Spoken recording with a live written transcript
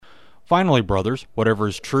Finally, brothers, whatever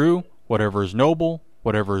is true, whatever is noble,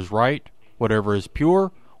 whatever is right, whatever is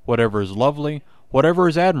pure, whatever is lovely, whatever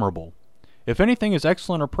is admirable, if anything is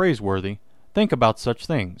excellent or praiseworthy, think about such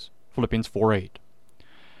things. Philippians 4:8.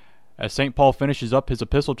 As St. Paul finishes up his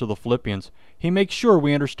epistle to the Philippians, he makes sure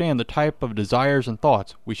we understand the type of desires and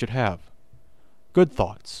thoughts we should have. Good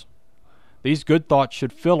thoughts. These good thoughts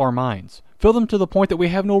should fill our minds. Fill them to the point that we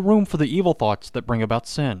have no room for the evil thoughts that bring about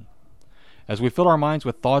sin. As we fill our minds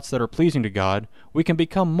with thoughts that are pleasing to God, we can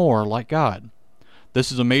become more like God.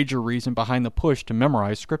 This is a major reason behind the push to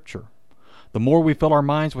memorize Scripture. The more we fill our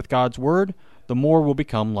minds with God's Word, the more we'll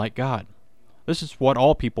become like God. This is what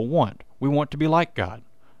all people want. We want to be like God.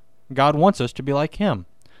 God wants us to be like Him.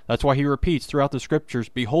 That's why He repeats throughout the Scriptures,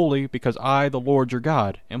 "Be holy, because I, the Lord your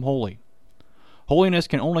God, am holy." Holiness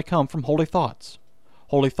can only come from holy thoughts.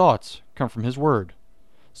 Holy thoughts come from His Word.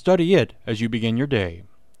 Study it as you begin your day.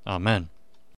 Amen.